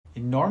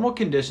In normal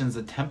conditions,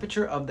 the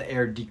temperature of the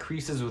air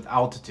decreases with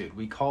altitude.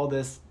 We call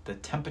this the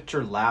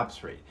temperature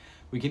lapse rate.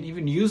 We can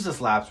even use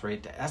this lapse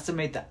rate to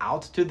estimate the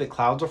altitude the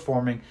clouds are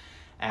forming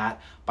at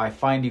by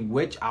finding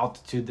which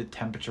altitude the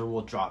temperature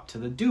will drop to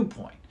the dew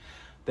point.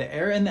 The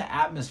air in the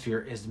atmosphere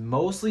is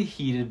mostly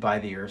heated by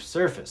the Earth's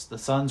surface. The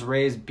sun's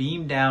rays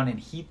beam down and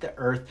heat the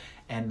Earth,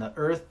 and the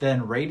Earth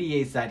then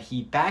radiates that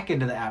heat back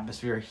into the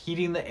atmosphere,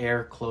 heating the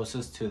air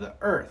closest to the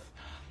Earth.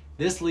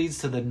 This leads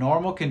to the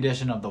normal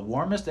condition of the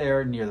warmest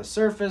air near the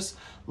surface,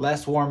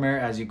 less warm air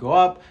as you go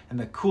up, and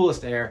the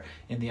coolest air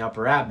in the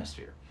upper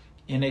atmosphere.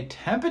 In a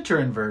temperature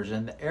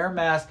inversion, the air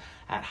mass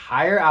at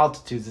higher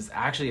altitudes is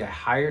actually a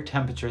higher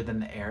temperature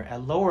than the air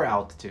at lower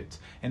altitudes.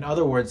 In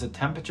other words, the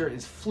temperature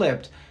is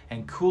flipped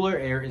and cooler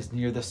air is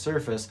near the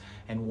surface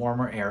and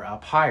warmer air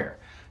up higher.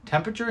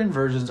 Temperature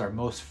inversions are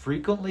most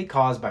frequently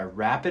caused by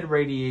rapid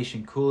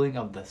radiation cooling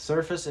of the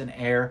surface and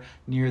air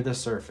near the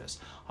surface.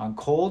 On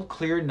cold,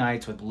 clear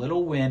nights with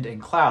little wind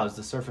and clouds,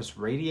 the surface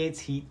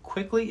radiates heat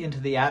quickly into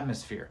the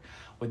atmosphere.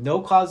 With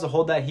no clouds to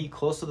hold that heat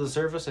close to the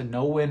surface and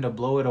no wind to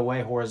blow it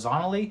away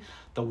horizontally,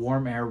 the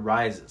warm air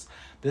rises.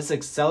 This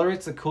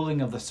accelerates the cooling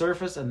of the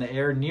surface and the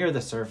air near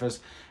the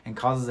surface and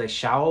causes a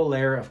shallow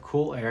layer of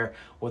cool air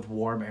with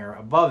warm air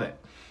above it.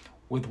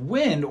 With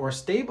wind or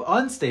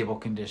unstable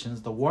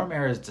conditions, the warm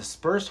air is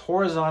dispersed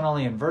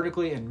horizontally and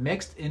vertically and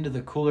mixed into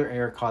the cooler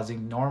air,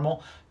 causing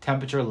normal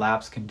temperature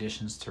lapse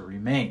conditions to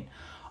remain.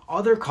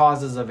 Other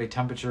causes of a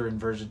temperature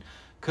inversion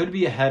could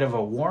be ahead of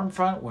a warm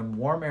front when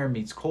warm air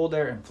meets cold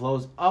air and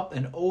flows up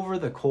and over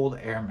the cold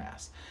air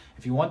mass.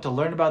 If you want to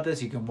learn about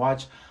this, you can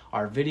watch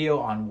our video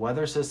on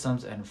weather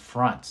systems and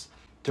fronts.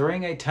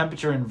 During a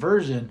temperature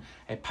inversion,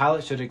 a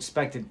pilot should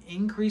expect an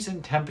increase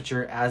in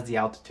temperature as the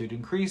altitude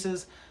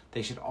increases.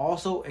 They should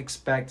also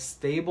expect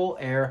stable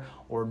air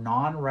or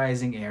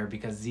non-rising air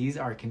because these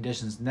are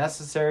conditions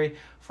necessary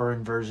for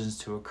inversions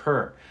to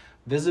occur.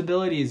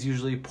 Visibility is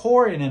usually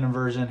poor in an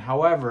inversion,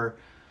 however,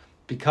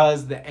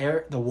 because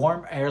the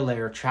warm air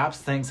layer traps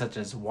things such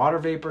as water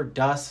vapor,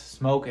 dust,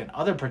 smoke, and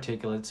other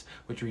particulates,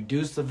 which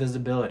reduce the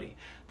visibility.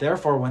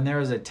 Therefore, when there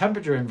is a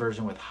temperature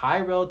inversion with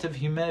high relative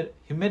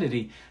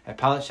humidity, a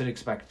pilot should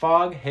expect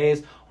fog,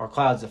 haze, or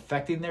clouds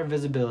affecting their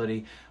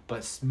visibility,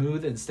 but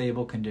smooth and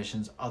stable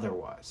conditions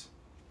otherwise.